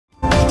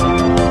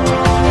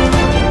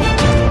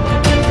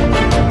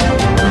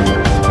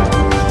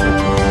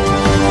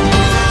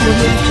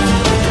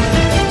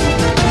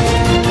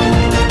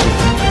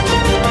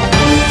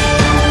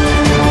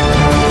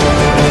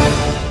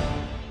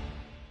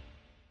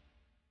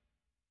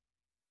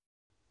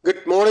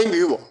Morning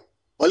viewer,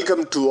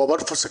 welcome to our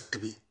Forsec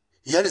TV.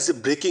 Here is the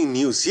breaking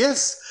news.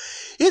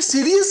 Yes, a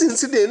serious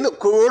incident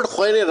occurred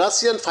when a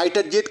Russian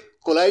fighter jet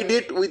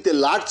collided with a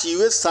large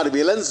US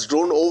surveillance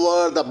drone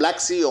over the Black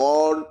Sea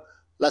on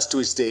last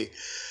Tuesday.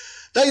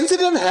 The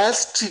incident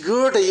has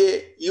triggered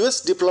a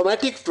US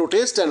diplomatic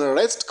protest and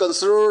raised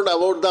concern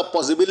about the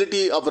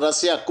possibility of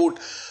Russia could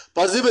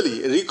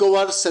possibly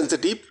recover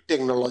sensitive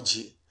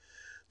technology.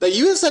 The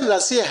US and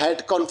Russia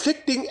had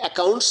conflicting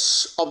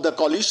accounts of the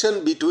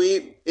collision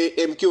between a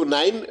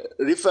MQ-9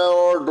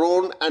 Reaper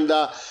drone and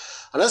the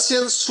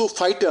Russian Su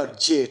fighter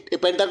jet. A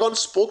Pentagon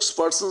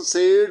spokesperson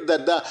said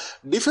that the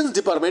Defense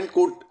Department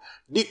could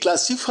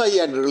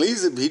declassify and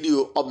release a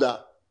video of the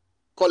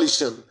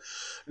collision.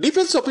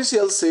 Defense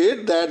officials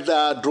said that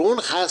the drone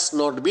has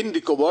not been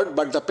recovered,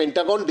 but the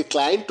Pentagon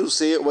declined to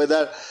say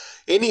whether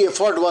any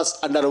effort was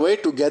underway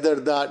to gather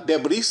the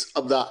debris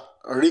of the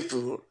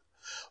Reaper.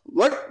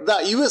 What the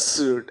US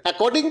said,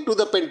 according to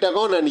the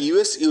Pentagon and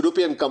US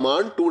European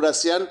Command, two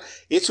Russian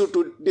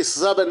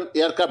Su-27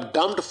 aircraft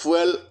dumped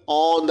fuel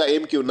on the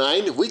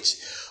MQ-9, which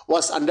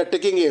was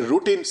undertaking a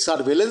routine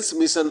surveillance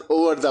mission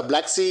over the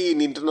Black Sea in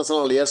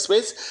international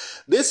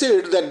airspace. They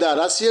said that the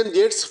Russian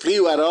jets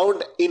flew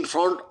around in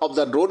front of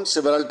the drone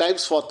several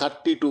times for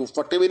 30 to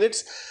 40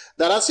 minutes.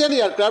 The Russian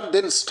aircraft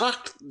then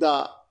struck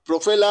the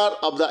propeller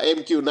of the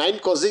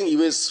MQ-9, causing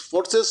US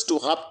forces to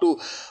have to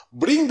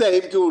bring the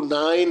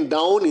MQ-9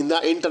 down in the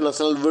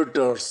international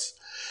waters.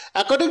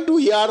 According to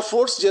Air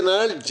Force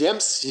General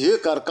James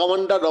Hecker,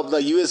 commander of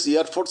the US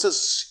Air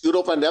Forces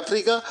Europe and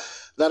Africa,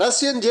 the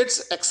Russian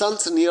jet's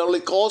actions nearly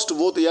caused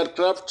both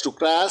aircraft to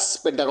crash.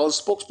 Pentagon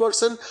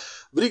spokesperson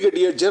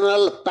Brigadier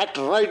General Pat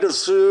Ryder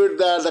said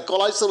that the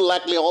collision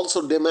likely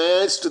also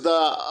damaged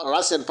the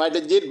Russian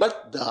fighter jet,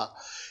 but the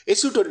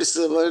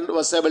Su-27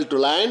 was able to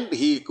land.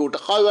 He could,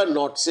 however,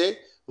 not say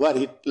where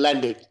it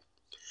landed.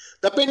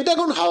 The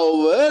Pentagon,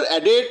 however,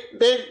 added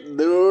that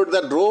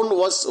the drone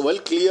was well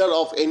clear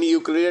of any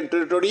Ukrainian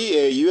territory.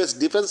 A US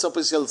defense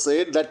official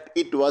said that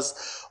it was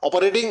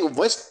operating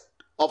west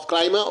of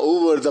Crimea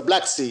over the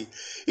Black Sea.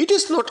 It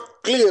is not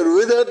clear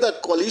whether the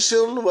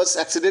collision was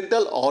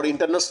accidental or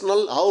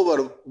intentional.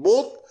 However,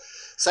 both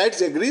sides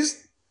agree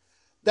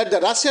that the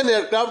Russian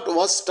aircraft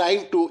was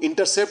trying to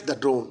intercept the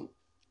drone.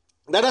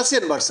 The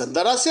Russian version.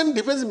 The Russian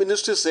Defense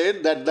Ministry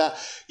said that the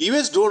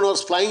US drone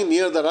was flying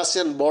near the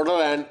Russian border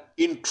and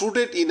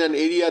intruded in an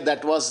area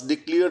that was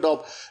declared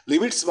off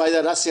limits by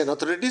the Russian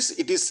authorities.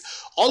 It is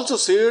also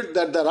said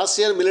that the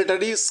Russian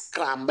military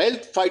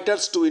scrambled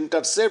fighters to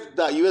intercept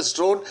the US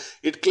drone.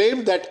 It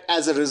claimed that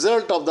as a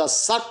result of the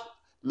SAT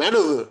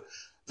maneuver,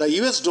 the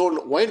US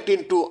drone went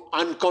into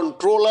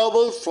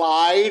uncontrollable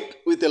flight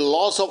with a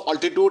loss of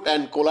altitude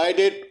and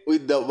collided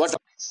with the water.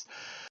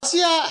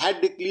 Russia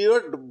had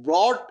declared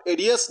broad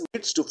areas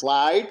limits to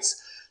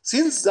flights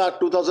since the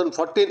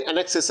 2014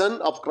 annexation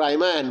of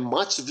Crimea and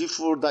much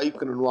before the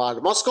Ukraine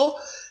war. Moscow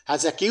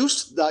has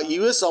accused the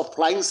US of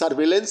flying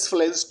surveillance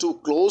planes too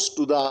close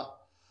to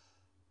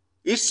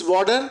its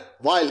border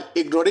while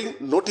ignoring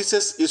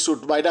notices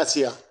issued by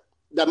Russia.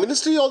 The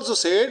ministry also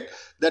said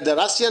that the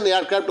Russian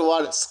aircraft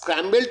were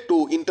scrambled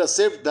to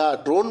intercept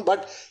the drone,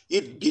 but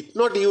it did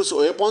not use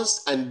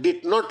weapons and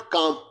did not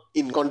come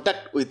in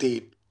contact with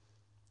it.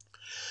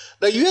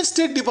 The US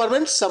State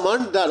Department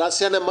summoned the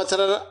Russian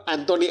Ambassador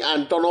Anthony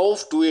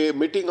Antonov to a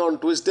meeting on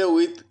Tuesday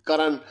with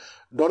Karen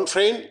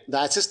Donfrein,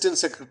 the Assistant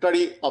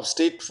Secretary of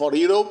State for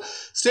Europe.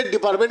 State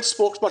Department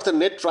spokesperson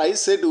Ned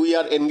Price said, "We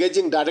are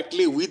engaging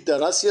directly with the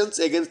Russians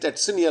at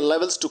senior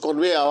levels to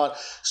convey our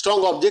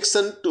strong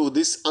objection to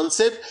this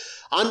unsafe,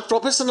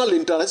 unprofessional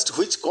interest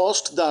which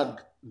caused the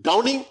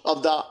downing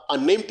of the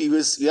unnamed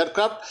US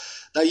aircraft.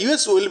 The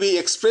US will be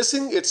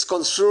expressing its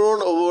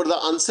concern over the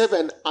unsafe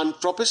and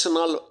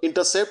unprofessional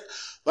intercept,"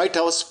 White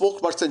House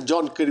spokesperson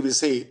John Kirby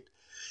said.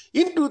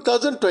 In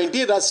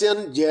 2020,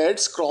 Russian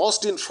jets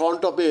crossed in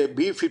front of a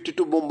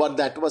B-52 bomber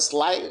that was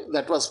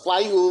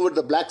flying over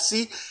the Black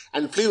Sea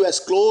and flew as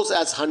close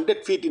as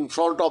 100 feet in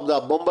front of the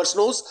bomber's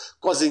nose,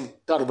 causing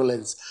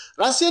turbulence.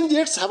 Russian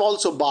jets have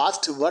also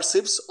bashed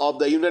warships of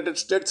the United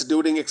States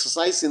during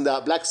exercise in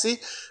the Black Sea.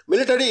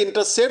 Military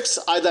intercepts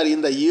either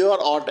in the air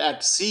or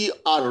at sea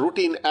are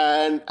routine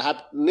and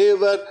have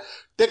never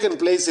taken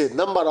place a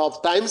number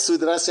of times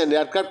with Russian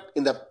aircraft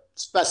in the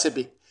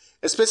Pacific.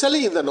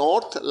 Especially in the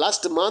north,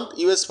 last month,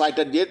 US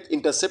fighter jet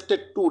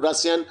intercepted two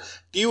Russian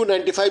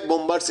Tu-95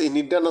 bombers in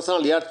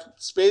international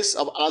airspace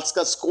of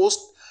Alaska's coast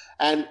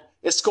and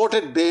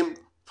escorted them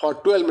for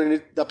 12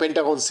 minutes, the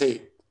Pentagon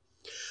said.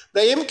 The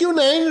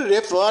MQ-9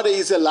 Reaper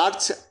is a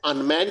large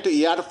unmanned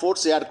Air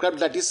Force aircraft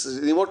that is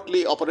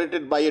remotely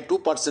operated by a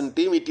two-person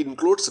team. It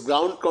includes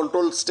ground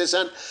control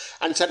station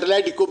and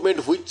satellite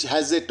equipment which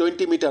has a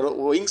 20-meter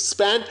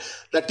wingspan.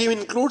 The team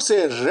includes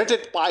a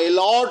rated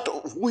pilot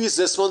who is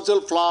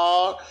responsible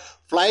for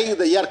flying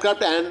the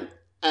aircraft and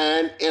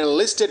an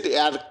enlisted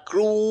air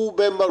crew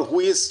member who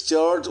is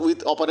charged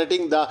with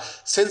operating the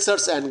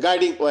sensors and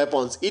guiding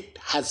weapons. It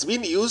has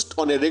been used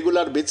on a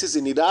regular basis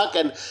in Iraq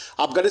and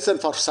Afghanistan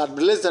for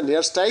surveillance and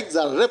airstrikes.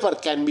 The Reaper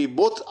can be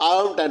both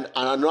armed and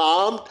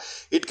unarmed.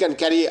 It can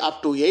carry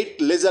up to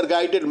 8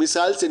 laser-guided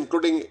missiles,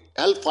 including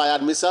Hellfire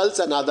missiles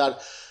and other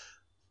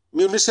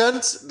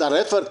munitions. The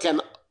Reaper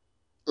can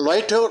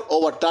loiter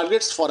over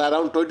targets for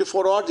around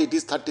 24 hours. It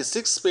is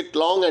 36 feet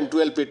long and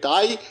 12 feet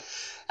high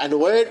and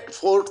weight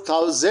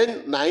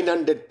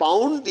 4,900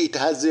 pounds. It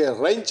has a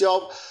range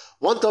of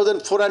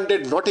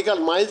 1,400 nautical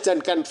miles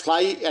and can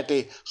fly at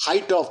a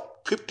height of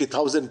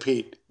 50,000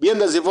 feet. Be in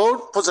the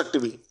report, Posak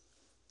TV.